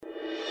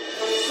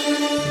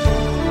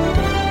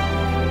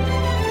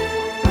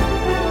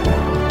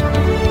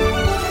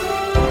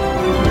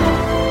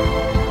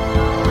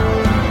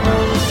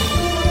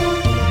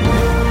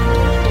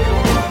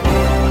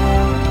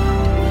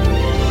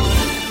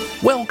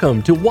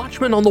Welcome to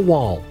Watchmen on the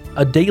Wall,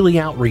 a daily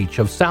outreach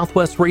of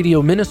Southwest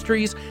Radio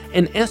Ministries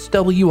and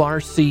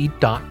SWRC.com.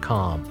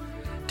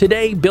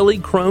 Today, Billy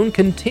Crone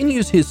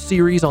continues his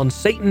series on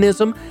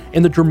Satanism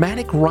and the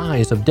dramatic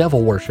rise of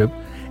devil worship,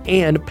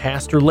 and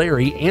Pastor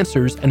Larry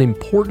answers an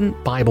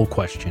important Bible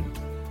question.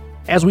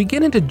 As we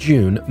get into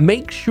June,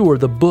 make sure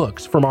the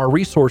books from our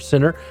Resource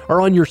Center are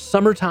on your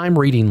summertime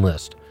reading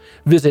list.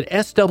 Visit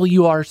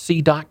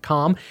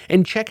SWRC.com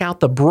and check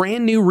out the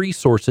brand new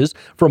resources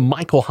from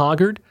Michael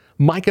Hoggard,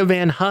 Micah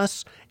Van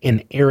Huss,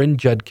 and Aaron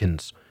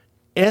Judkins.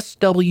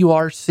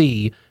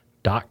 SWRC.com.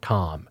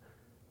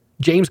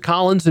 James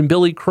Collins and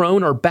Billy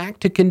Crone are back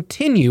to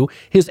continue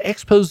his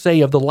expose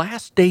of the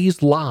last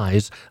days'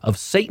 lies of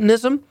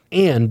Satanism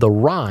and the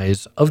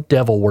rise of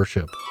devil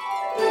worship.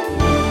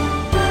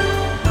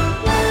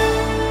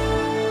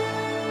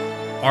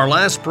 Our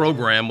last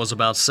program was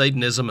about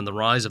Satanism and the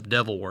rise of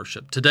devil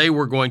worship. Today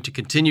we're going to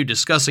continue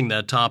discussing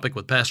that topic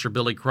with Pastor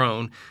Billy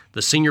Crone,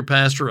 the senior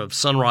pastor of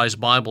Sunrise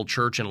Bible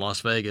Church in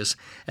Las Vegas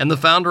and the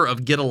founder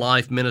of Get a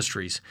Life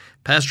Ministries.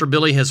 Pastor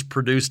Billy has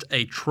produced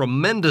a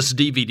tremendous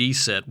DVD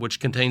set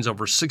which contains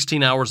over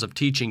 16 hours of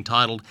teaching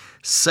titled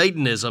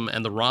Satanism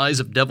and the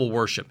Rise of Devil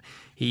Worship.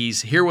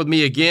 He's here with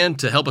me again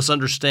to help us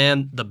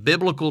understand the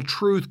biblical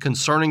truth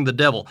concerning the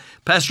devil.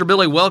 Pastor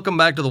Billy, welcome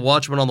back to the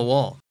Watchman on the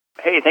Wall.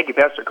 Hey, thank you,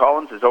 Pastor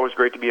Collins. It's always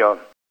great to be on.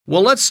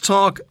 Well, let's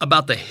talk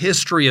about the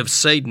history of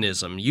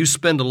Satanism. You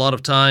spend a lot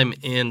of time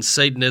in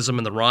Satanism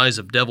and the rise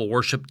of devil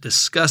worship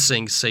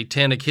discussing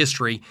satanic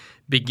history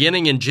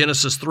beginning in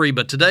Genesis 3,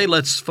 but today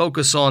let's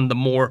focus on the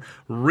more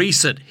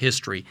recent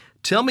history.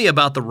 Tell me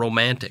about the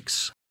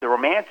Romantics. The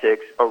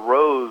Romantics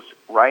arose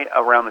right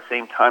around the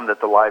same time that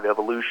the lie of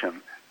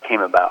evolution came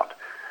about.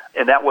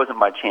 And that wasn't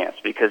by chance,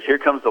 because here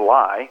comes the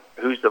lie.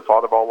 Who's the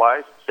father of all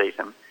lies?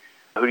 Satan.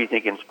 Who do you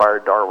think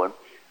inspired Darwin?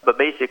 But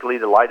basically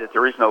the lie that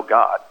there is no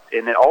God.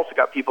 And it also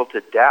got people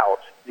to doubt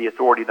the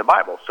authority of the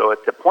Bible. So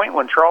at the point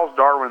when Charles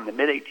Darwin in the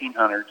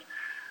mid-1800s,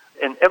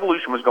 and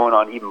evolution was going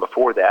on even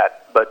before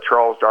that, but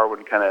Charles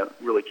Darwin kind of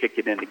really kicked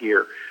it into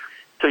gear.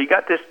 So you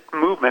got this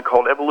movement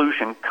called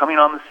evolution coming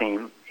on the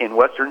scene in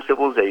Western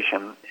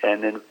civilization,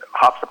 and then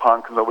hops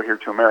upon, comes over here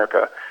to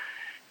America.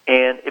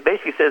 And it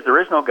basically says there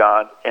is no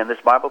God, and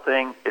this Bible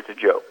thing is a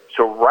joke.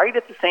 So right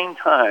at the same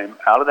time,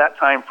 out of that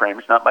time frame,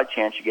 it's not by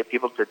chance, you get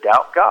people to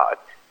doubt God.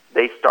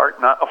 They start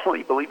not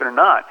only, believe it or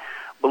not,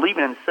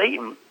 believing in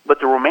Satan, but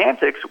the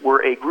Romantics were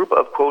a group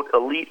of, quote,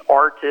 elite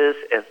artists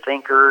and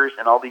thinkers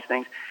and all these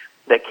things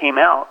that came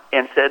out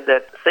and said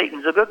that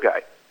Satan's a good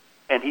guy,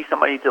 and he's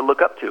somebody to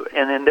look up to.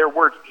 And in their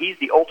words, he's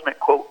the ultimate,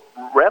 quote,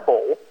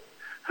 rebel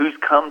who's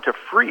come to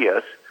free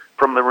us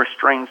from the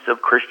restraints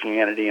of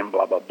Christianity and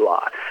blah, blah,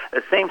 blah.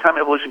 At the same time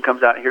evolution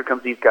comes out, here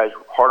comes these guys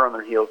hard on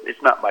their heels.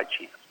 It's not by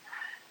chance.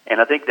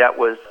 And I think that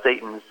was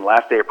Satan's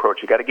last day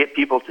approach. You got to get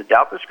people to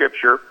doubt the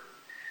Scripture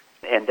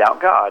and doubt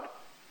God,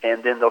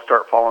 and then they'll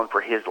start falling for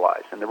his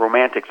lies. And the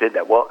Romantics did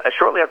that. Well,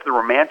 shortly after the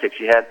Romantics,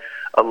 you had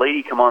a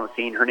lady come on the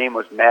scene. Her name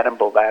was Madame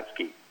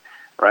Blavatsky,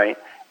 right?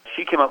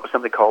 She came up with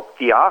something called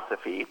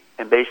Theosophy,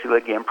 and basically,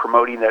 again,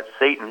 promoting that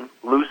Satan,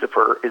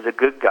 Lucifer, is a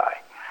good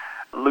guy.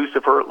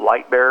 Lucifer,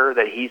 light bearer,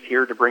 that he's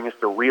here to bring us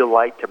the real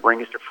light, to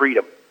bring us to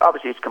freedom.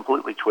 Obviously, it's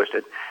completely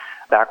twisted,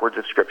 backwards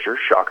of Scripture,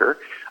 shocker.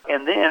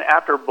 And then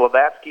after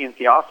Blavatsky and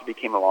Theosophy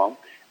came along,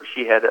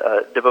 she had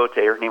a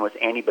devotee, her name was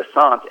Annie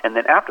Besant, and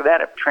then after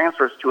that it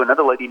transfers to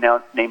another lady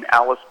now named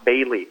Alice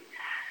Bailey.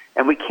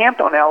 And we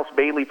camped on Alice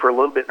Bailey for a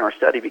little bit in our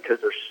study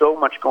because there's so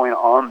much going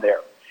on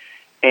there.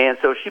 And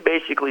so she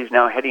basically is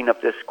now heading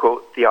up this,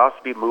 quote,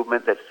 Theosophy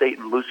movement that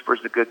Satan,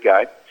 Lucifer's the good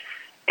guy.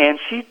 And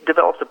she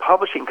develops a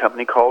publishing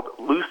company called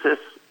Lucis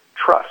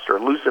Trust, or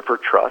Lucifer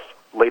Trust,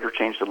 later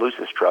changed to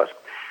Lucis Trust.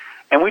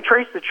 And we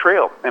traced the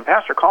trail. And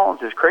Pastor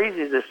Collins, as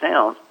crazy as this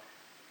sounds,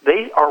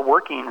 they are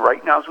working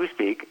right now as we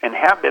speak, and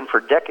have been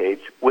for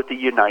decades, with the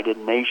United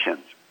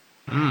Nations.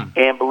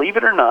 And believe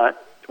it or not,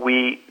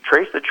 we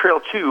trace the trail,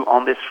 too,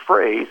 on this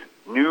phrase,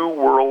 New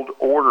World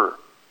Order.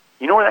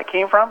 You know where that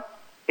came from?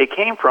 It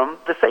came from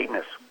the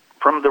Satanists,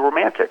 from the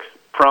Romantics,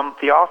 from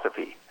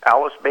Theosophy,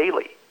 Alice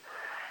Bailey.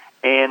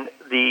 And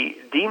the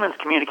demons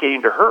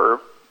communicating to her,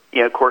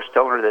 of course,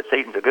 telling her that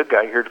Satan's a good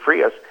guy here to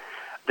free us,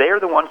 they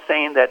are the ones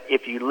saying that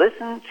if you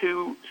listen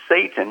to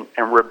Satan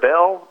and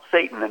rebel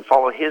Satan and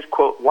follow his,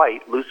 quote,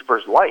 light,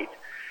 Lucifer's light,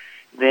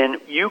 then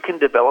you can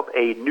develop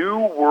a new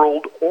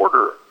world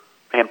order.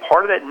 And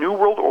part of that new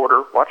world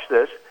order, watch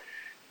this,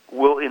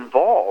 will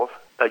involve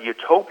a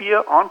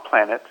utopia on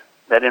planet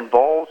that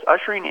involves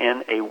ushering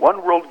in a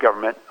one-world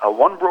government, a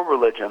one-world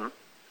religion,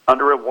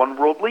 under a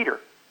one-world leader.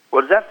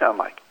 What does that sound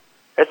like?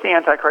 That's the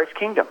Antichrist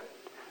kingdom,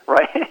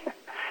 right?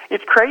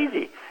 It's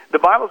crazy. The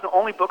Bible is the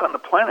only book on the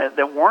planet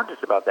that warns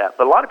us about that.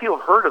 But a lot of people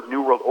have heard of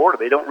New World Order.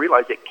 They don't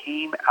realize it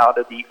came out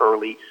of the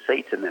early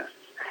Satanists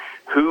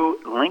who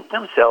linked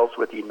themselves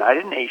with the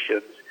United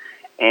Nations,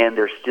 and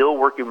they're still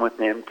working with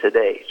them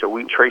today. So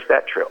we trace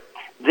that trail.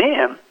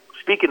 Then,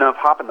 speaking of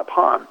hopping the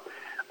pond,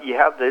 you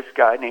have this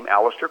guy named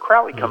Aleister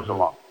Crowley comes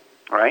along,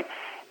 right?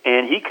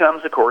 And he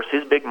comes, of course,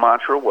 his big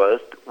mantra was,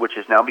 which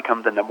has now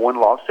become the number one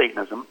law of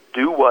Satanism,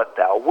 do what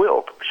thou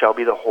wilt shall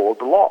be the whole of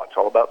the law. It's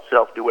all about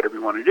self, do whatever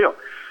you want to do.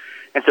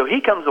 And so he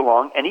comes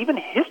along, and even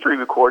history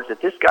records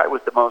that this guy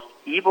was the most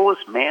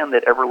evilest man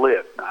that ever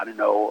lived. Now, I don't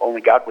know,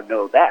 only God would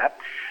know that,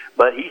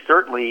 but he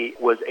certainly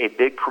was a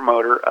big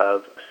promoter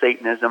of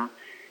Satanism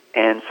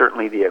and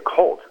certainly the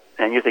occult.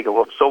 And you're thinking,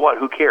 well, so what?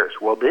 Who cares?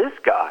 Well, this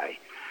guy,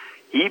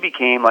 he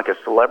became like a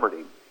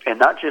celebrity. And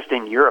not just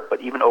in Europe,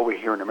 but even over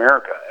here in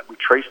America. And we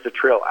traced the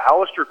trail.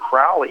 Aleister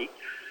Crowley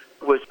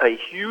was a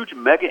huge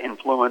mega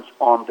influence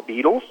on the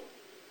Beatles,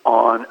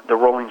 on the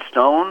Rolling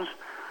Stones,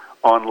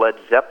 on Led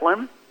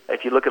Zeppelin.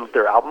 If you look at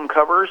their album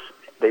covers,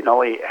 they not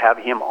only have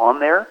him on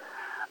there.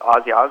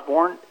 Ozzy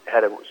Osbourne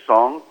had a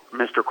song,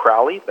 Mr.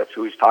 Crowley. That's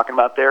who he's talking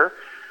about there.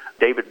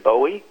 David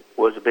Bowie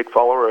was a big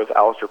follower of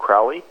Aleister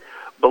Crowley.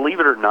 Believe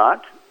it or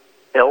not,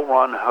 L.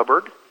 Ron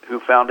Hubbard,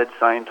 who founded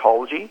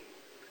Scientology,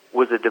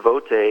 was a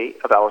devotee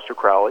of Aleister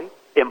Crowley.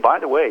 And by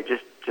the way,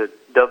 just to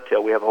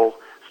dovetail, we have a whole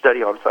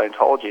study on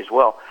Scientology as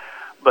well.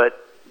 But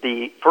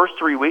the first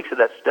 3 weeks of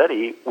that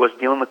study was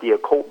dealing with the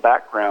occult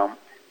background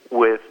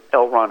with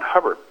L. Ron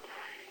Hubbard.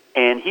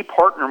 And he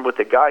partnered with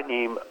a guy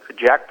named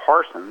Jack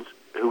Parsons,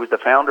 who was the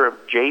founder of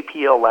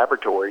JPL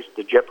Laboratories,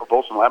 the Jet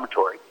Propulsion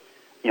Laboratory,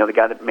 you know, the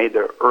guy that made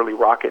the early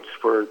rockets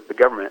for the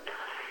government.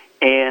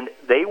 And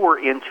they were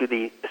into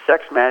the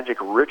sex magic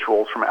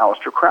rituals from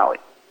Aleister Crowley.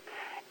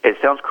 It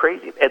sounds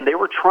crazy. And they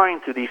were trying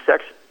through these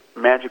sex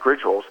magic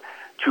rituals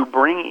to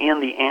bring in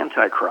the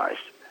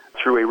Antichrist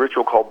through a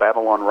ritual called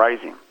Babylon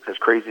Rising, as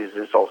crazy as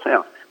this all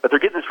sounds. But they're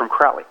getting this from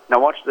Crowley.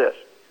 Now watch this,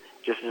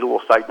 just as a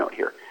little side note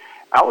here.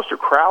 Aleister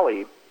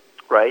Crowley,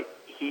 right,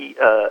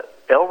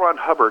 L. Ron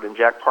Hubbard and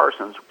Jack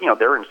Parsons, you know,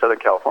 they're in Southern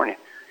California.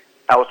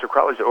 Aleister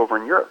Crowley's over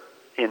in Europe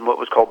in what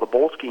was called the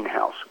Boleskine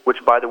House,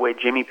 which, by the way,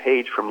 Jimmy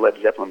Page from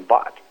Led Zeppelin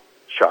bought.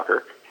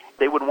 Shocker.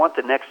 They would want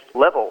the next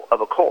level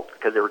of occult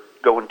because they were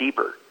going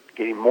deeper,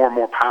 getting more and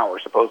more power,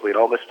 supposedly, and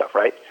all this stuff,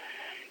 right?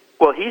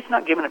 Well, he's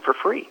not giving it for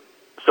free.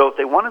 So if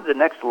they wanted the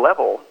next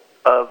level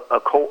of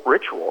occult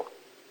ritual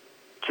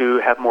to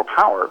have more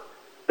power,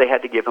 they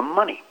had to give him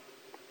money.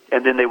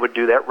 And then they would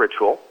do that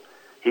ritual.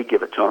 He'd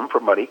give it to them for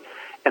money.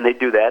 And they'd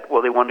do that.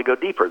 Well, they wanted to go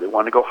deeper. They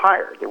wanted to go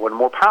higher. They wanted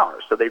more power.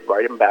 So they'd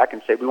write him back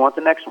and say, we want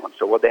the next one.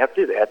 So what they have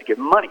to do, they had to give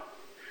him money.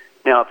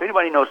 Now, if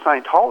anybody knows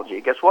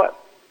Scientology, guess what?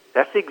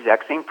 That's the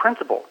exact same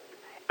principle.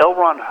 L.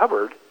 Ron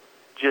Hubbard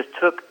just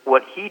took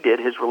what he did,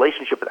 his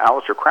relationship with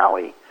Aleister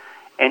Crowley,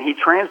 and he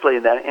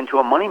translated that into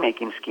a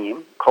money-making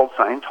scheme called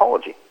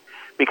Scientology.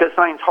 Because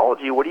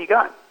Scientology, what do you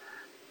got?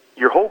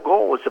 Your whole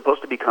goal is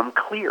supposed to become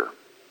clear.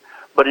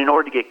 But in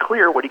order to get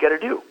clear, what do you got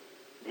to do?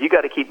 You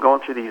got to keep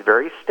going through these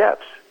various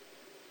steps,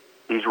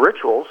 these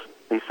rituals,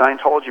 these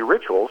Scientology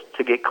rituals,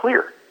 to get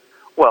clear.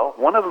 Well,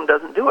 one of them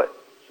doesn't do it.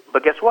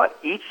 But guess what?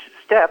 Each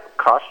step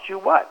costs you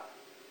what?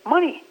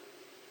 Money.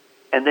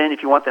 And then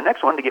if you want the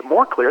next one to get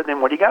more clear,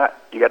 then what do you got?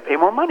 You got to pay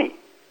more money.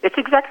 It's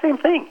the exact same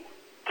thing.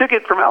 Took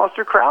it from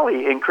Aleister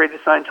Crowley and created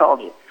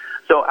Scientology.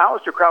 So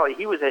Aleister Crowley,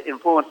 he was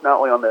influenced not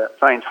only on the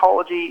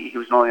Scientology, he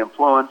was not only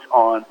influenced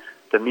on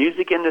the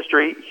music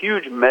industry,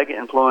 huge mega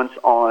influence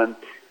on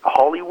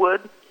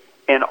Hollywood,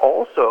 and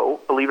also,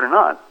 believe it or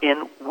not,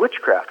 in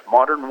witchcraft,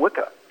 modern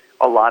Wicca.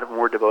 A lot of them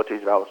were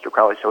devotees of Aleister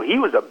Crowley. So he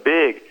was a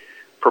big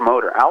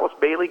promoter. Alice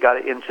Bailey got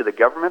it into the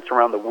governments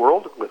around the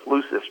world with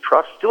Lucis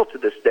Trust, still to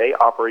this day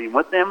operating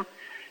with them.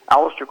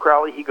 Aleister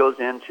Crowley, he goes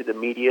into the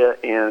media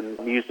and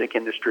music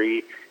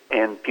industry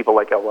and people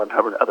like L. Ron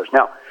Hubbard and others.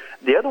 Now,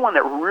 the other one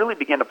that really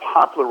began to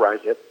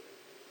popularize it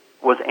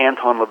was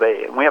Anton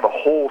LaVey, and we have a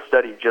whole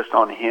study just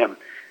on him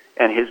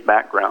and his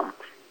background.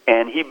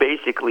 And he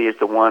basically is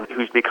the one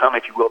who's become,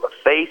 if you will, the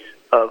face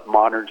of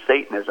modern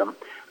Satanism.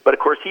 But, of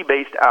course, he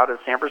based out of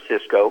San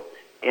Francisco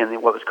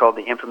in what was called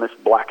the infamous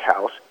Black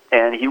House,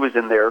 and he was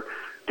in there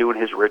doing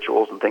his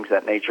rituals and things of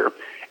that nature.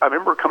 I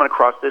remember coming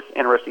across this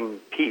interesting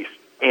piece,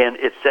 and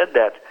it said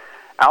that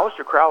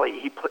Aleister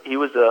Crowley, he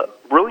was a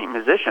brilliant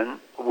musician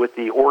with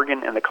the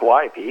organ and the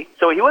calliope,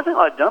 so he wasn't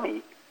a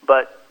dummy,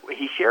 but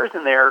he shares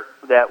in there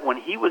that when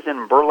he was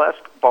in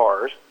burlesque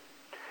bars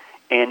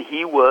and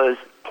he was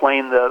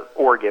playing the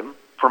organ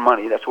for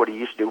money, that's what he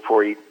used to do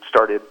before he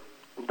started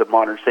the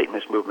modern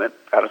Satanist movement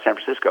out of San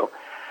Francisco,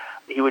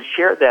 he would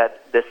share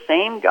that the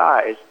same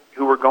guys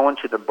who were going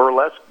to the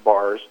burlesque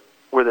bars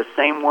were the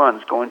same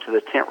ones going to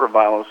the tent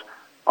revivals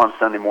on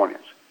Sunday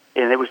mornings.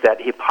 And it was that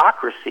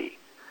hypocrisy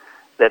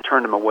that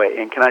turned him away.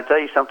 And can I tell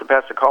you something,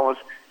 Pastor Collins?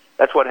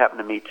 That's what happened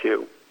to me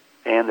too.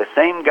 And the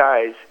same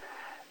guys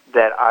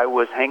that I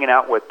was hanging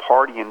out with,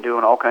 partying,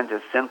 doing all kinds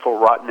of sinful,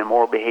 rotten,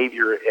 immoral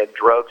behavior and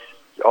drugs,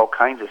 all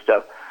kinds of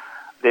stuff,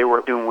 they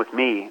were doing with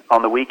me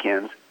on the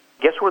weekends.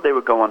 Guess where they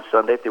would go on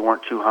Sunday if they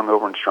weren't too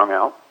hungover and strung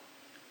out?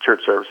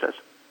 Church services.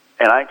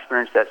 And I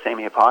experienced that same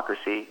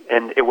hypocrisy,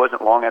 and it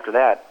wasn't long after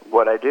that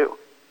what I do.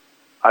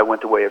 I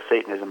went the way of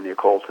Satanism, the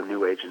occult, and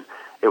New Age, and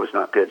it was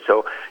not good.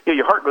 So,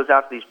 your heart goes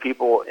out to these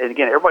people, and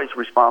again, everybody's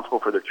responsible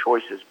for their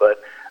choices,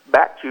 but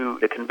back to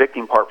the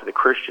convicting part for the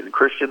Christian. The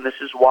Christian, this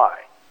is why.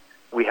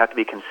 we have to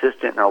be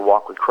consistent in our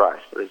walk with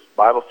Christ. As the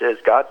Bible says,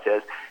 God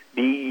says,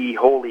 be ye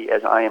holy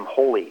as I am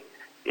holy.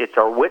 It's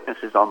our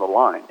witnesses on the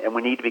line, and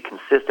we need to be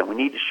consistent. We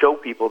need to show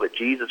people that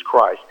Jesus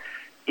Christ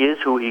is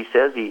who he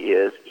says he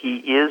is. He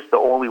is the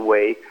only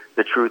way,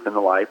 the truth, and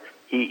the life.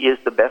 He is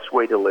the best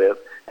way to live,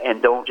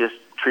 and don't just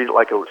treat it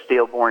like a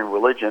stale, boring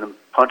religion and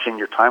punch in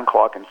your time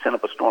clock and send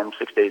up a storm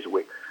 6 days a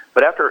week.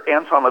 But after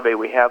Anton LaVey,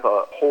 we have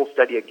a whole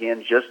study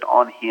again just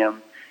on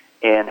him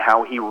and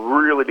how he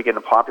really began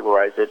to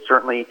popularize it.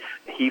 Certainly,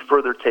 he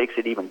further takes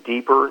it even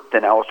deeper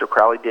than Aleister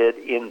Crowley did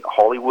in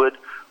Hollywood.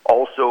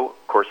 Also,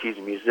 of course, he's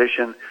a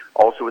musician,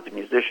 also with the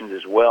musicians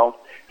as well.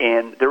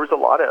 And there was a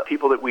lot of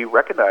people that we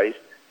recognized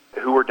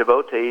who were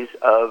devotees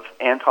of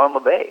Anton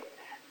LaVey.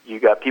 You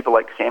got people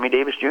like Sammy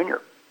Davis Jr.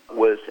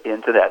 was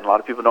into that, and a lot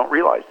of people don't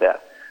realize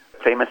that.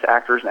 Famous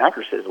actors and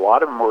actresses, a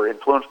lot of them were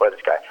influenced by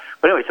this guy.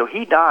 But anyway, so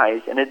he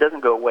dies, and it doesn't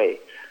go away.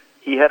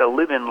 He had a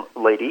live-in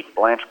lady,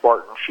 Blanche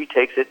Barton. She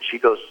takes it. She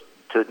goes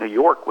to New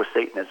York with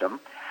Satanism.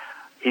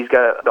 He's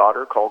got a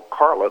daughter called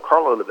Carla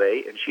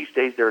LaVey, and she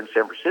stays there in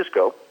San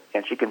Francisco,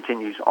 and she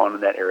continues on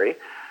in that area.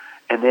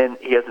 And then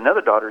he has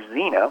another daughter,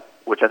 Zena,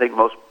 which I think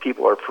most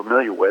people are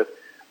familiar with.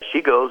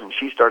 She goes and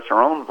she starts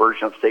her own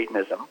version of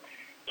Satanism.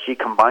 She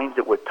combines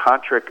it with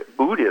Tantric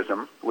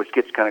Buddhism, which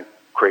gets kind of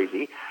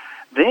crazy.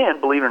 Then,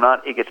 believe it or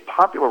not, it gets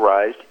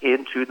popularized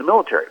into the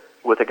military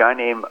with a guy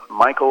named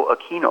Michael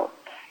Aquino.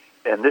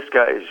 And this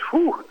guy is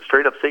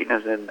straight up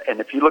Satanism. And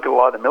if you look at a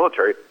lot of the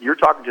military, you're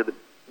talking to the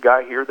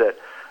guy here that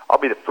I'll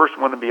be the first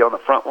one to be on the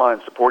front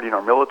line supporting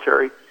our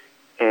military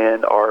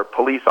and our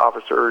police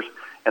officers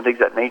and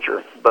things of that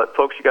nature. But,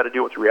 folks, you got to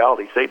deal with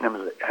reality.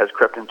 Satanism has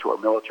crept into our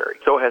military.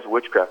 So has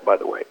witchcraft, by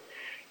the way.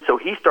 So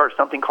he starts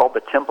something called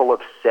the Temple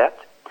of Set.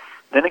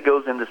 Then it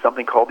goes into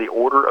something called the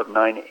Order of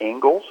Nine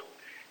Angles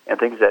and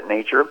things of that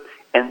nature.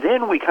 And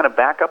then we kind of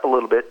back up a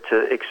little bit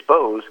to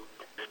expose,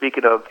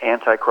 speaking of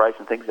Antichrist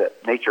and things of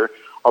that nature,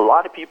 a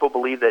lot of people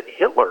believe that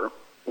Hitler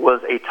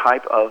was a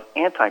type of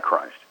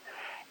Antichrist.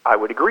 I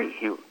would agree.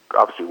 He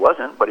obviously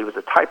wasn't, but he was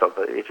a type of,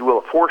 if you will,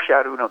 a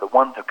foreshadowing of the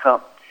one to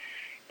come.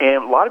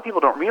 And a lot of people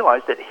don't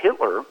realize that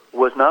Hitler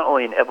was not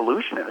only an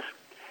evolutionist,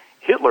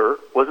 Hitler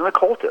was an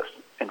occultist.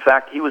 In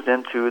fact, he was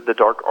into the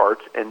dark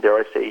arts and, dare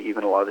I say,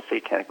 even a lot of the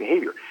satanic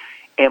behavior.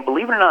 And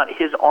believe it or not,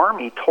 his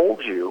army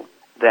told you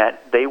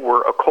that they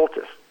were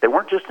occultists. They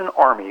weren't just an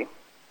army.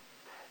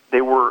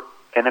 They were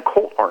an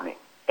occult army.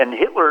 And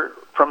Hitler,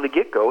 from the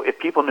get-go, if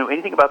people knew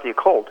anything about the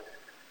occult,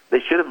 they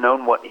should have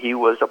known what he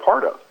was a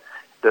part of.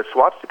 The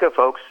swastika,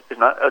 folks, is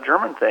not a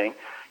German thing.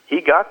 He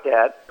got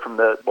that from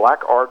the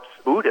black arts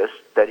Buddhists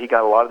that he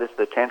got a lot of this,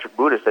 the Tantric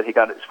Buddhists that he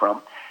got it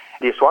from.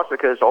 The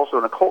swastika is also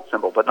an occult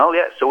symbol, but not only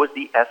that, so is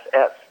the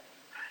SS.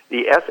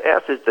 The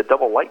SS is the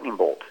double lightning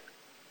bolt,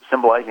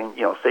 symbolizing,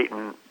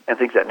 Satan and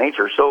things of that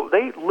nature. So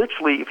they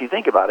literally, if you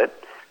think about it,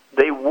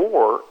 they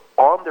wore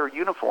on their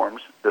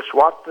uniforms the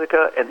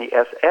swastika and the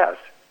SS.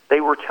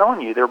 They were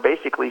telling you they're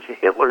basically to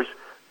Hitler's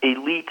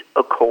elite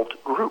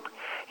occult group.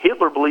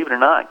 Hitler, believe it or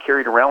not,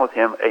 carried around with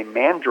him a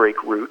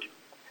mandrake root,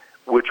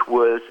 which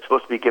was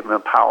supposed to be giving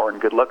him power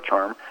and good luck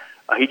charm.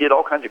 He did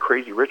all kinds of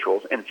crazy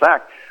rituals. In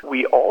fact,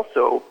 we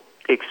also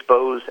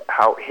expose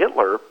how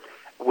Hitler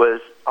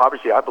was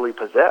obviously, I believe,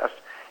 possessed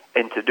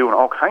into doing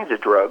all kinds of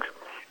drugs.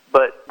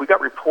 But we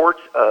got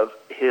reports of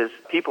his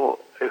people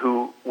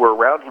who were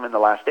around him in the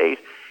last days,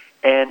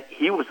 and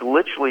he was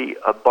literally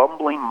a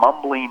bumbling,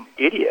 mumbling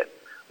idiot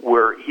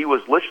where he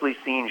was literally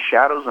seeing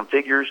shadows and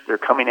figures. They're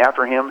coming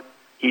after him.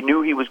 He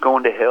knew he was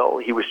going to hell.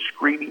 He was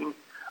screaming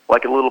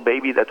like a little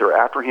baby that they're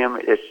after him.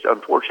 It's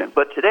unfortunate.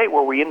 But today,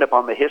 where we end up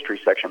on the history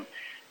section,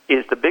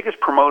 is the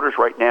biggest promoters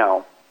right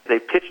now. They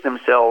pitch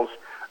themselves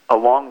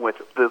along with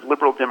the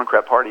Liberal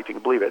Democrat Party, if you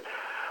can believe it.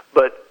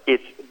 But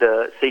it's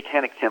the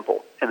Satanic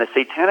Temple. And the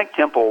Satanic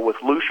Temple with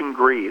Lucian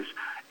Greaves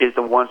is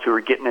the ones who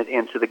are getting it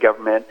into the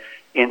government,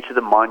 into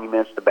the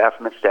monuments, the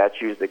Baphomet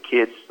statues, the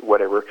kids,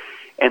 whatever.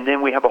 And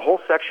then we have a whole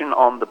section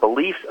on the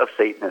beliefs of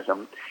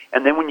Satanism.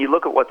 And then when you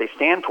look at what they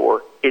stand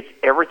for, it's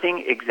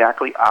everything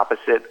exactly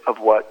opposite of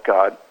what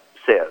God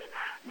says.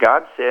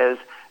 God says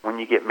when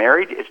you get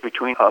married, it's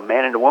between a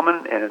man and a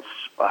woman, and it's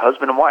a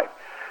husband and wife.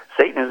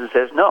 Satanism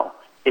says no.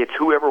 It's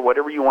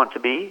whatever you want to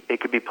be. It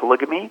could be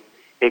polygamy.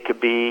 It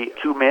could be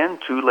two men,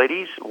 two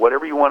ladies,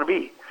 whatever you want to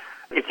be.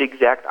 It's the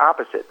exact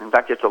opposite. In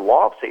fact, it's a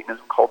law of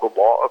Satanism called the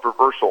law of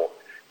reversal.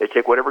 They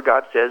take whatever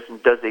God says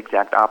and does the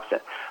exact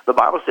opposite. The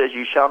Bible says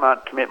you shall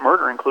not commit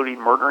murder, including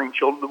murdering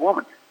children of the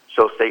woman.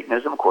 So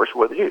Satanism, of course,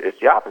 what they do, it's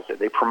the opposite.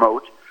 They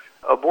promote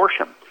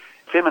abortion,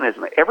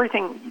 feminism.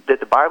 Everything that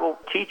the Bible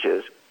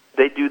teaches,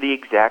 they do the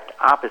exact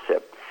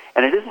opposite.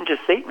 And it isn't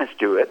just Satanists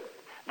do it.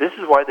 This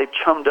is why they've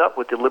chummed up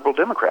with the Liberal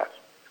Democrats.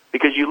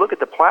 Because you look at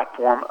the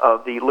platform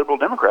of the Liberal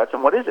Democrats,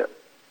 and what is it?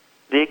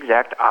 The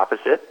exact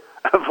opposite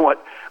of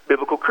what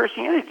biblical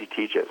Christianity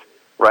teaches,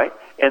 right?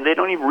 And they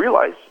don't even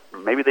realize,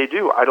 maybe they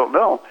do, I don't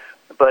know,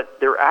 but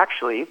they're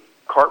actually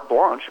carte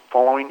blanche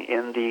following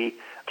in the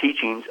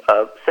teachings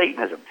of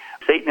Satanism.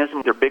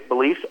 Satanism, their big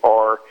beliefs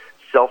are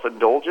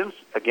self-indulgence,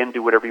 again,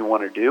 do whatever you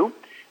want to do.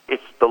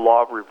 It's the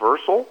law of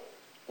reversal,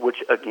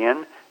 which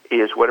again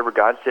is whatever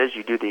God says,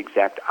 you do the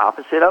exact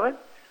opposite of it.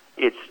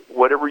 It's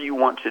whatever you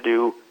want to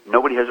do.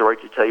 Nobody has a right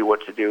to tell you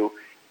what to do,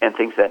 and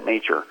things of that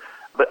nature.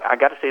 But I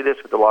got to say this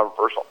with the law of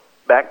reversal.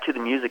 Back to the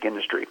music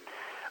industry.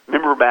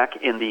 Remember back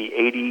in the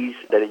 80s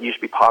that it used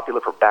to be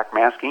popular for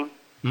backmasking?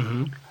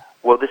 Mm-hmm.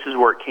 Well, this is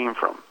where it came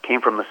from. It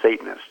came from the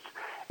Satanists.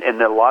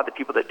 And a lot of the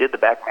people that did the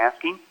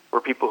backmasking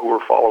were people who were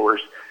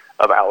followers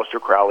of Aleister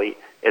Crowley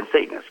and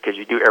Satanists, because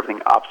you do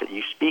everything opposite.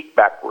 You speak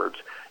backwards.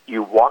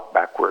 You walk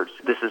backwards.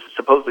 This is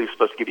supposedly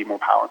supposed to give you more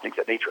power and things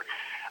of that nature.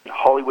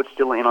 Hollywood's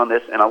still in on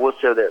this, and I will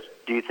say this.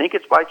 Do you think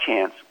it's by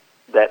chance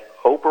that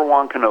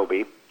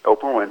Oprah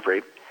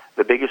Winfrey,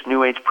 the biggest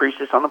New Age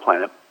priestess on the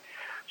planet,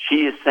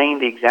 she is saying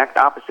the exact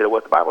opposite of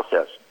what the Bible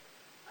says?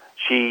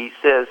 She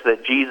says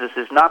that Jesus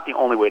is not the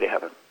only way to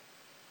heaven.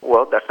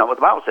 Well, that's not what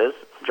the Bible says.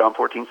 John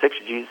 14:6,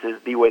 Jesus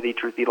is the way, the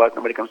truth, the life.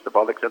 Nobody comes to the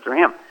Father except through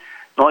him.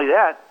 Not only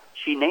that,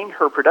 she named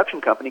her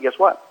production company, guess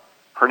what?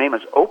 Her name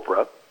is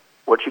Oprah.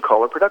 What you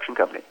call her production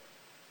company?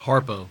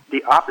 Harpo.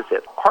 The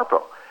opposite,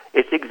 Harpo.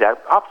 It's the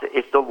exact opposite.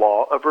 It's the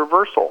law of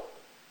reversal.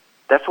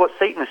 That's what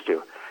Satanists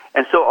do.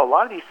 And so a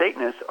lot of these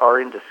Satanists are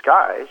in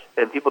disguise,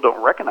 and people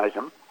don't recognize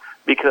them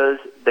because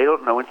they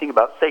don't know anything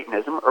about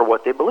Satanism or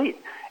what they believe.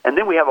 And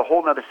then we have a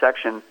whole other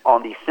section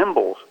on the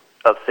symbols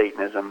of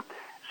Satanism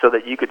so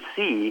that you could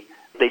see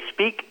they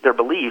speak their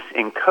beliefs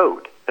in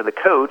code. And the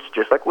codes,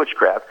 just like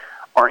witchcraft,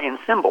 are in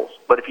symbols.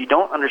 But if you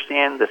don't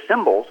understand the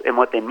symbols and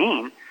what they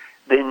mean,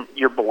 then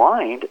you're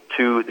blind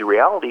to the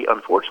reality,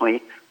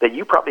 unfortunately, that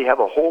you probably have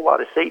a whole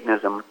lot of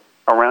Satanism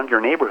around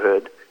your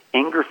neighborhood,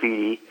 in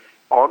graffiti,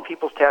 on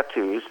people's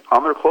tattoos,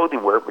 on their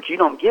clothing wear, but you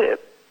don't get it.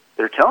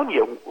 They're telling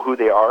you who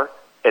they are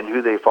and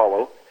who they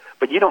follow,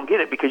 but you don't get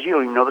it because you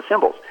don't even know the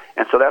symbols.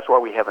 And so that's why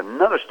we have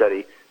another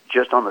study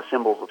just on the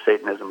symbols of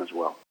Satanism as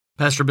well.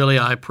 Pastor Billy,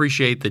 I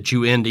appreciate that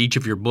you end each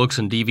of your books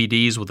and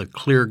DVDs with a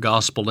clear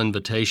gospel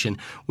invitation.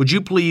 Would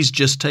you please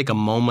just take a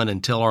moment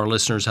and tell our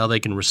listeners how they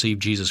can receive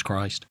Jesus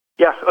Christ?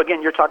 Yeah, so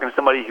again, you're talking to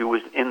somebody who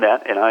was in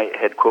that, and I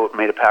had, quote,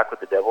 made a pact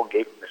with the devil and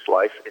gave him this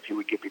life if he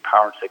would give me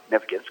power and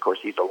significance. Of course,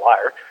 he's a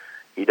liar.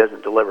 He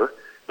doesn't deliver.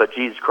 But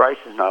Jesus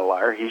Christ is not a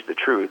liar. He's the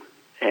truth.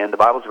 And the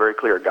Bible's very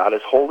clear. God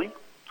is holy.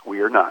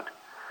 We are not.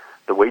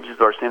 The wages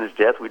of our sin is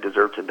death. We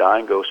deserve to die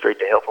and go straight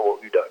to hell for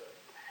what we've done.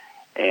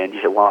 And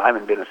you say, well, I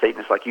haven't been a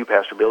Satanist like you,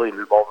 Pastor Billy, and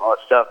involved in all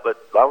that stuff.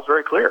 But the Bible's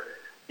very clear.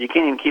 You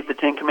can't even keep the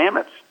Ten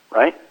Commandments,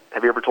 right?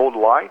 Have you ever told a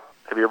lie?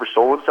 Have you ever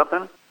stolen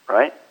something,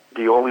 right?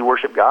 Do you only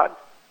worship God?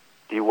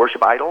 Do you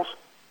worship idols?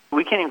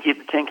 We can't even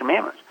keep the Ten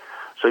Commandments.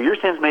 So your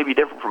sins may be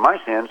different from my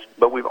sins,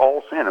 but we've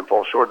all sinned and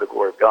fall short of the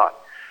glory of God.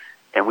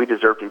 And we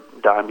deserve to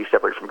die and be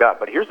separated from God.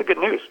 But here's the good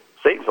news.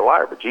 Satan's a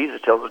liar, but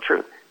Jesus tells the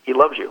truth. He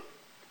loves you.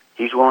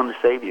 He's willing to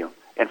save you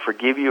and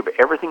forgive you of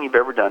everything you've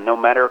ever done, no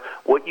matter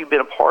what you've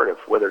been a part of,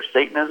 whether it's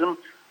Satanism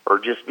or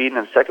just being in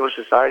a secular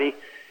society,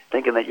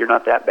 thinking that you're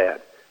not that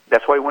bad.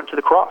 That's why he went to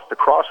the cross. The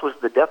cross was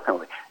the death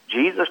penalty.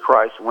 Jesus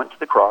Christ went to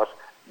the cross,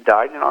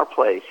 died in our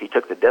place. He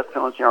took the death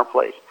penalty in our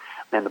place.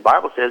 And the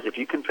Bible says if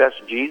you confess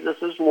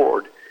Jesus as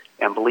Lord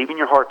and believe in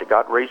your heart that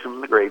God raised him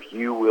from the grave,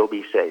 you will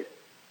be saved.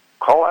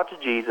 Call out to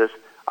Jesus.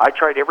 I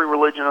tried every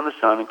religion on the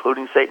sun,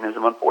 including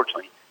Satanism,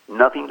 unfortunately.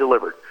 Nothing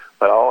delivered.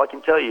 But all I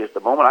can tell you is the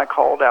moment I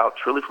called out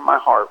truly from my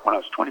heart when I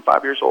was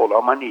 25 years old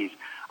on my knees,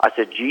 I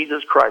said,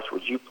 Jesus Christ,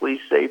 would you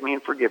please save me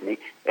and forgive me?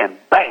 And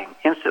bang,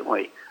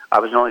 instantly, I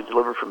was not only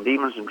delivered from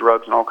demons and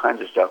drugs and all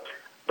kinds of stuff,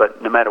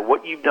 but no matter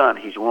what you've done,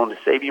 he's willing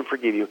to save you and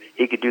forgive you.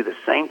 He could do the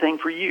same thing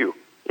for you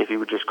if you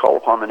would just call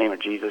upon the name of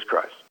Jesus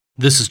Christ.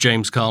 This is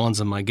James Collins,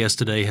 and my guest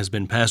today has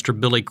been Pastor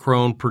Billy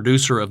Crone,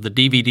 producer of the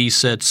DVD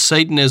set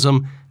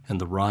Satanism and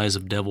the Rise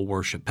of Devil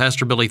Worship.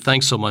 Pastor Billy,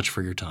 thanks so much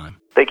for your time.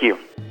 Thank you.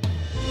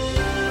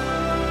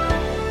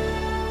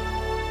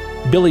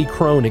 Billy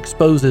Crone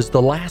exposes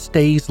the last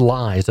days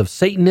lies of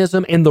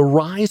Satanism and the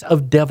rise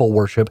of devil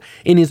worship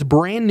in his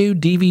brand new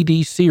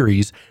DVD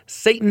series,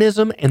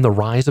 Satanism and the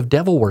Rise of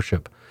Devil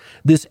Worship.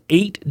 This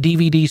 8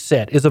 DVD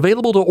set is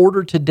available to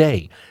order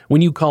today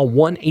when you call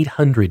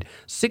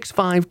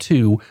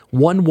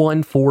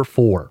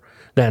 1-800-652-1144.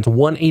 That's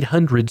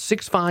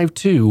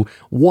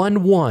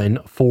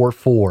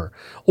 1-800-652-1144.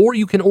 Or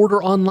you can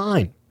order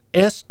online,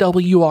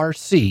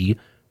 swrc.com.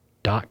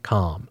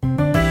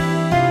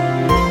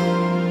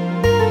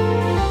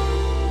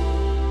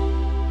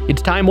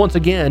 It's time once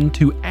again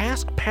to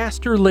ask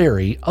Pastor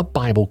Larry a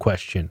Bible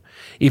question.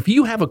 If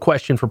you have a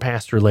question for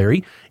Pastor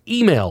Larry,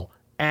 email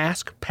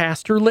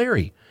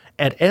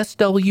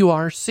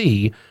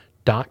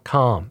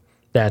askpastorlarry@swrc.com.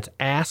 That's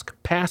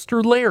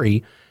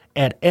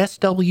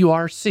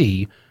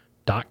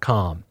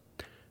askpastorlarry@swrc.com.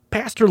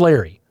 Pastor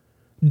Larry,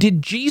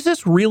 did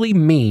Jesus really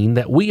mean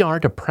that we are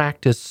to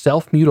practice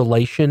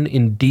self-mutilation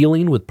in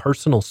dealing with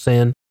personal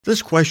sin?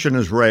 This question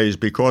is raised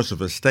because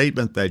of a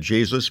statement that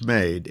Jesus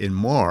made in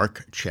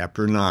Mark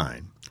chapter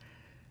 9.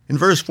 In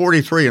verse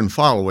 43 and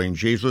following,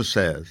 Jesus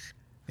says,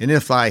 "And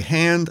if thy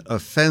hand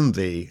offend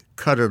thee,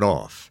 cut it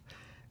off.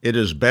 It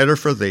is better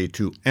for thee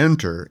to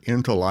enter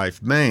into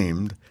life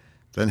maimed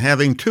than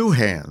having 2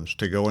 hands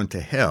to go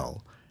into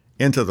hell,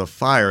 into the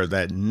fire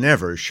that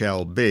never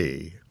shall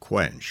be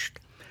quenched.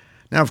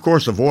 Now, of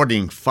course,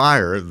 avoiding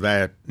fire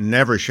that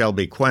never shall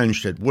be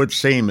quenched, it would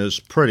seem, is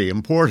pretty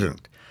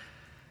important.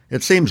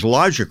 It seems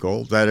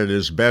logical that it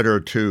is better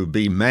to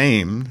be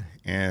maimed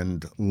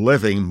and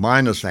living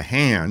minus a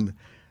hand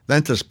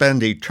than to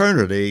spend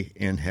eternity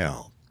in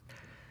hell.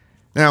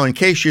 Now, in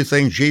case you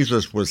think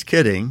Jesus was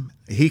kidding,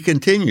 he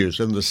continues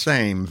in the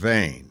same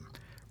vein.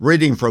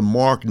 Reading from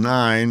Mark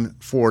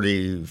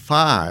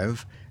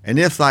 9:45, "And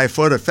if thy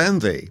foot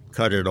offend thee,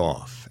 cut it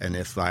off, and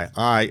if thy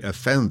eye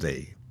offend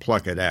thee,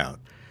 pluck it out."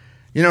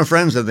 You know,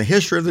 friends, in the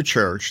history of the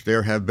church,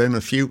 there have been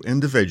a few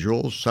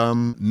individuals,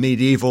 some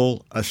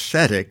medieval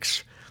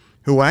ascetics,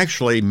 who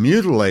actually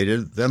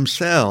mutilated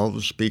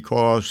themselves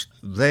because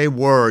they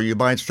were, you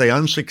might say,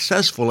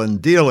 unsuccessful in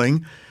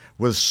dealing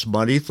with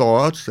smutty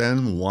thoughts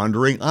and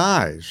wandering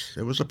eyes.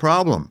 It was a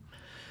problem.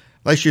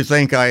 Lest you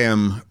think I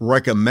am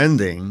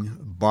recommending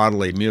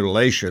bodily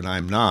mutilation,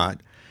 I'm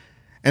not.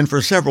 And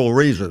for several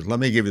reasons. Let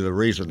me give you the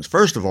reasons.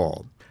 First of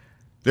all,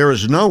 there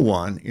is no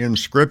one in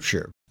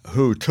Scripture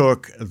who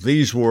took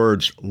these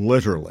words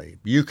literally.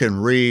 You can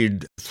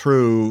read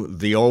through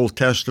the Old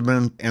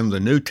Testament and the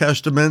New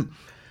Testament,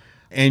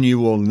 and you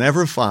will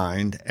never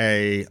find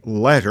a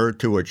letter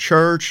to a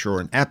church or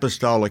an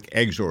apostolic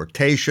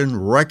exhortation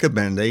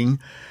recommending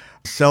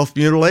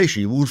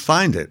self-mutilation. You won't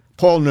find it.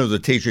 Paul knew the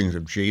teachings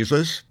of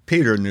Jesus.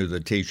 Peter knew the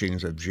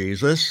teachings of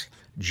Jesus.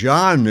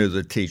 John knew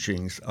the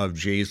teachings of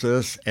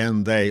Jesus,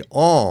 and they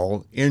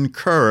all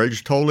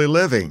encouraged holy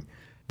living.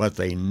 But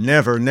they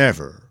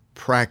never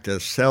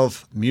practiced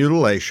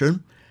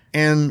self-mutilation,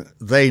 and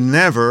they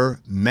never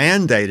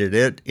mandated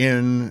it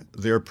in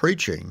their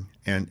preaching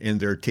and in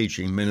their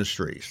teaching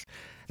ministries.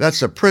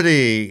 That's a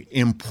pretty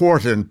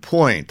important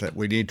point that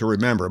we need to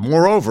remember.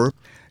 Moreover,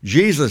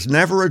 Jesus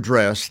never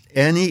addressed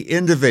any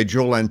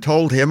individual and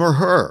told him or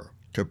her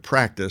to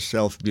practice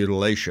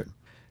self-mutilation.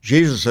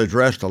 Jesus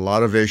addressed a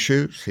lot of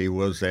issues. He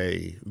was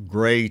a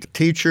great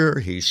teacher.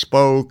 He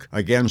spoke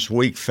against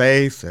weak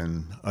faith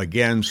and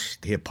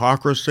against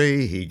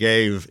hypocrisy. He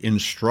gave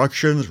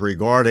instructions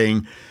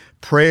regarding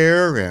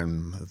prayer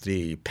and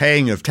the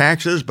paying of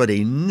taxes, but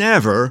he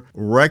never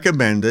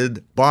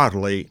recommended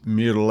bodily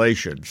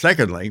mutilation.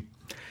 Secondly,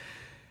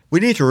 we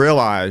need to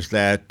realize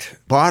that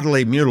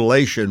bodily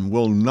mutilation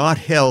will not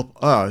help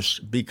us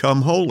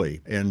become holy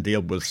and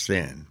deal with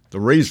sin. The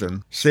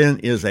reason, sin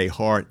is a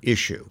heart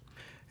issue.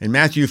 In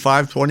Matthew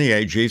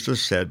 5:28,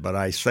 Jesus said, "But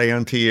I say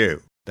unto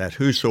you, that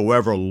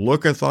whosoever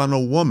looketh on a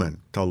woman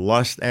to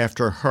lust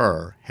after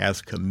her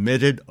hath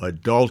committed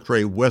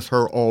adultery with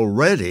her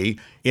already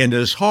in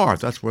his heart."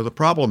 That's where the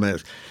problem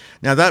is.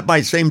 Now, that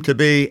might seem to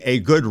be a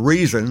good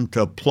reason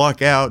to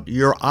pluck out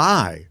your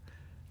eye,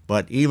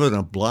 but even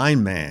a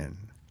blind man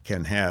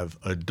can have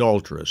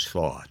adulterous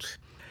thoughts.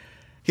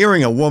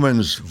 Hearing a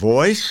woman's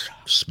voice,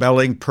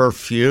 smelling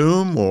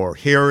perfume, or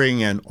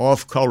hearing an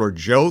off-color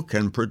joke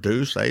can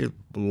produce a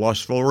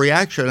lustful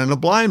reaction in a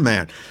blind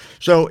man.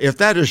 So if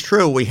that is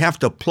true, we have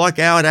to pluck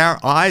out our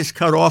eyes,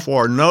 cut off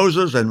our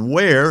noses, and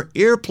wear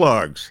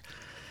earplugs.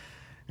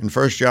 In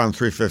 1 John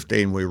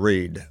 3:15 we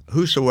read,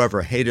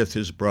 "Whosoever hateth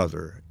his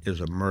brother is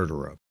a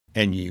murderer,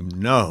 and ye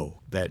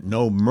know that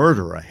no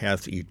murderer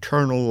hath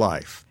eternal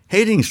life."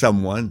 Hating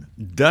someone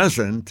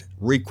doesn't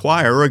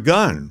require a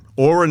gun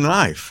or a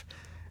knife,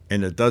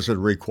 and it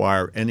doesn't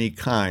require any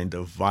kind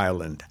of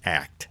violent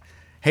act.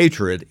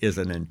 Hatred is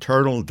an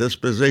internal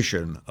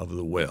disposition of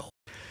the will.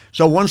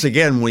 So once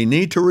again, we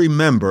need to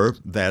remember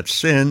that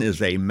sin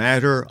is a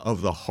matter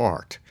of the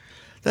heart.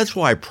 That's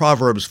why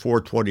Proverbs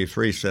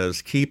 4:23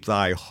 says, "Keep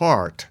thy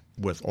heart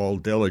with all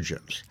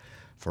diligence,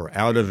 for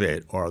out of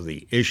it are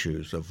the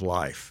issues of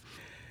life."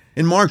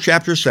 In Mark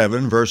chapter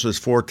 7, verses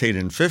 14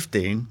 and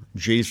 15,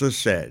 Jesus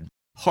said,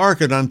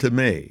 "Hearken unto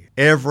me,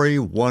 every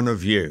one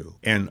of you,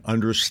 and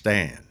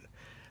understand.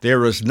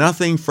 There is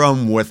nothing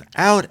from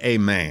without a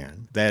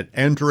man that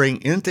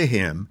entering into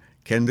him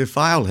can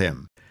defile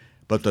him.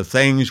 But the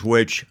things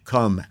which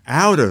come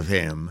out of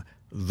him,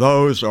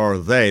 those are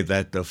they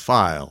that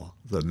defile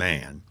the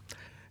man."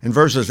 In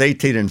verses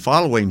 18 and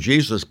following,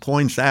 Jesus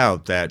points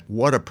out that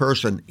what a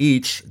person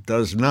eats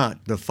does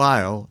not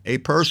defile a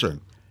person.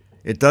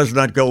 It does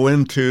not go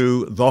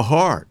into the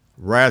heart.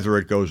 Rather,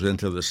 it goes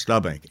into the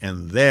stomach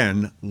and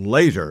then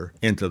later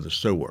into the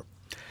sewer.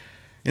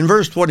 In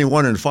verse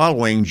 21 and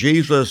following,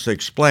 Jesus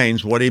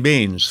explains what he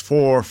means.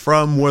 "For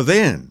from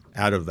within,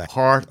 out of the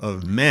heart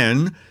of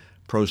men,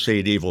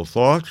 proceed evil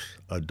thoughts,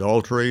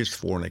 adulteries,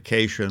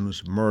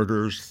 fornications,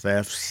 murders,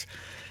 thefts,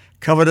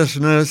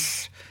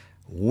 covetousness,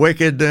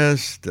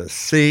 wickedness,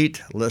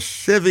 deceit,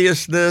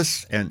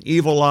 lasciviousness, an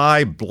evil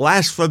eye,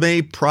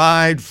 blasphemy,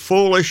 pride,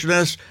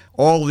 foolishness."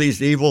 All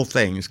these evil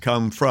things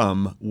come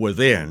from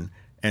within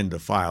and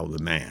defile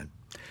the man.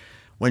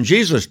 When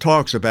Jesus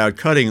talks about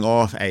cutting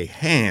off a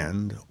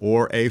hand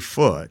or a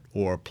foot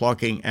or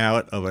plucking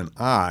out of an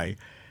eye,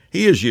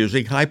 he is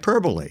using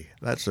hyperbole.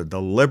 That's a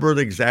deliberate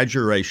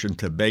exaggeration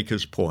to make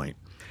his point.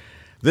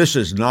 This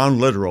is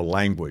non-literal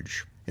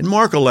language. In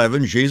Mark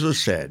 11,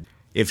 Jesus said,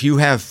 If you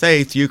have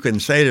faith, you can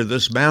say to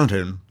this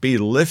mountain, "Be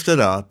lifted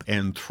up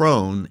and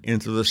thrown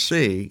into the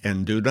sea,"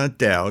 and do not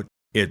doubt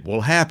it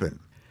will happen.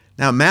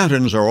 Now,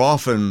 mountains are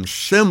often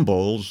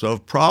symbols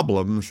of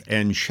problems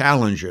and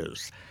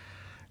challenges.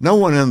 No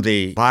one in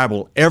the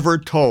Bible ever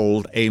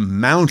told a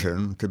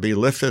mountain to be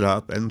lifted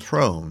up and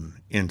thrown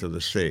into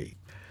the sea.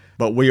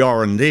 But we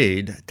are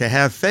indeed to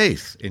have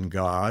faith in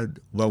God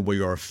when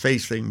we are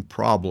facing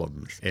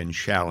problems and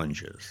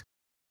challenges.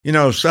 You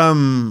know,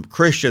 some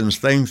Christians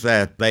think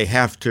that they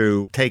have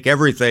to take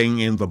everything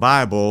in the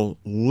Bible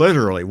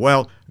literally.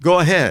 Well, go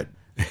ahead.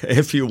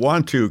 If you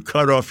want to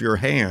cut off your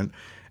hand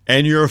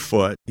and your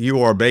foot,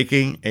 you are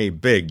making a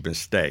big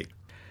mistake.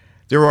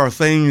 There are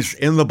things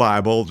in the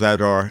Bible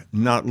that are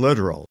not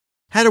literal.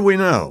 How do we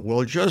know?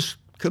 Well, just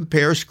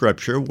compare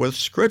Scripture with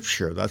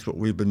Scripture. That's what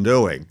we've been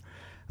doing.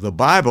 The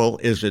Bible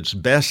is its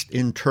best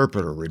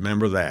interpreter.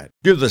 Remember that.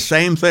 Do the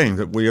same thing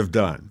that we have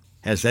done.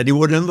 Has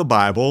anyone in the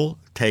Bible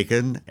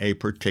taken a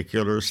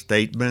particular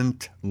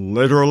statement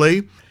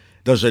literally?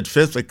 Does it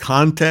fit the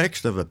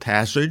context of a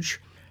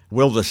passage?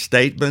 Will the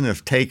statement,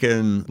 if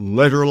taken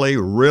literally,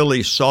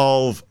 really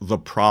solve the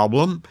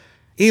problem?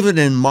 Even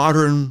in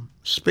modern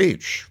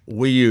speech,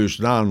 we use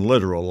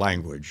non-literal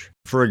language.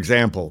 For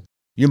example,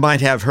 you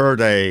might have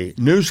heard a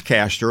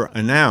newscaster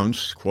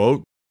announce,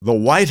 quote, "The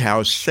White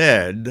House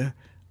said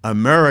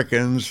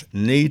Americans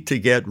need to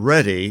get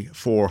ready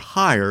for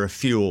higher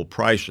fuel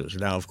prices."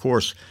 Now, of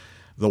course,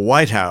 the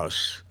White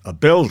House, a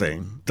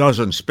building,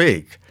 doesn't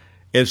speak.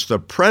 It's the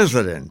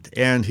president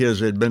and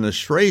his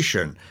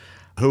administration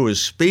who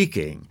is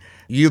speaking.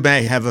 You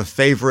may have a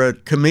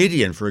favorite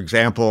comedian, for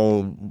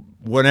example.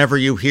 Whenever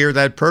you hear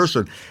that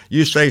person,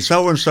 you say,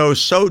 "So-and-so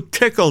so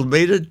tickled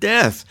me to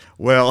death."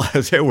 Well,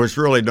 there was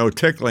really no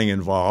tickling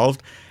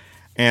involved,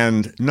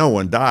 and no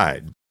one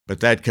died. But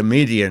that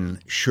comedian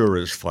sure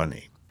is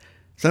funny.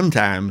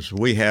 Sometimes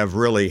we have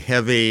really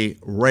heavy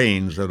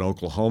rains in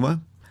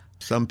Oklahoma.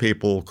 Some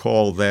people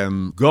call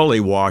them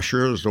gully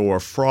washers or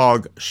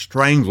frog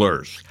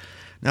stranglers.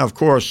 Now, of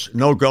course,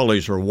 no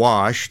gullies are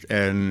washed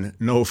and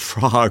no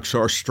frogs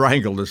are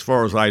strangled as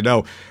far as I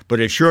know, but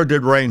it sure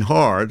did rain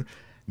hard.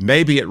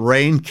 Maybe it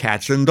rained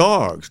cats and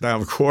dogs. Now,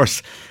 of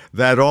course,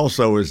 that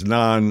also is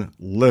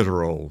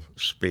non-literal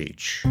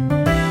speech.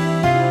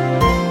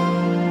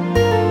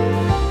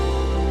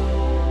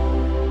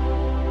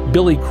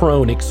 Billy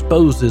Crone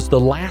exposes the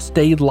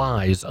last-day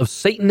lies of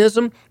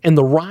Satanism and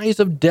the rise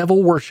of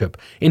devil worship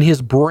in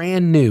his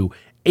brand new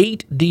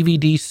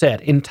 8-DVD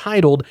set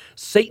entitled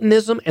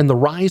Satanism and the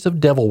Rise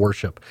of Devil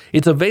Worship.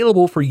 It's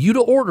available for you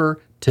to order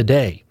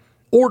today.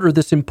 Order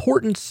this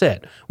important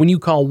set when you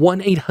call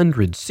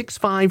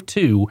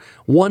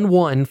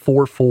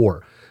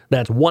 1-800-652-1144.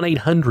 That's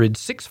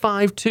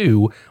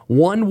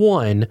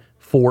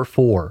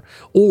 1-800-652-1144.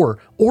 Or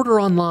order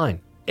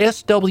online,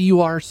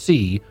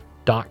 swrc.com.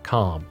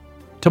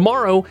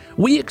 Tomorrow,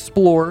 we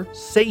explore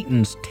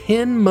Satan's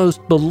 10 most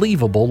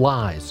believable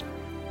lies.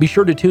 Be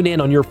sure to tune in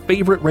on your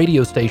favorite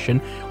radio station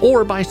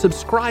or by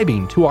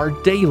subscribing to our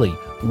daily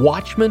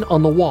Watchman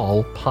on the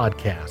Wall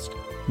podcast.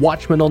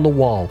 Watchman on the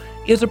Wall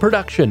is a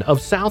production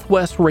of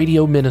Southwest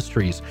Radio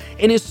Ministries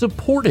and is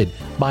supported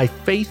by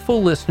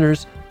faithful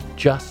listeners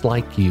just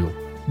like you.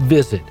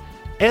 Visit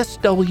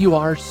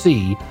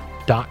swrc.com.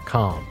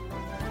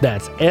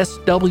 That's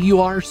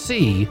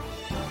swrc.com.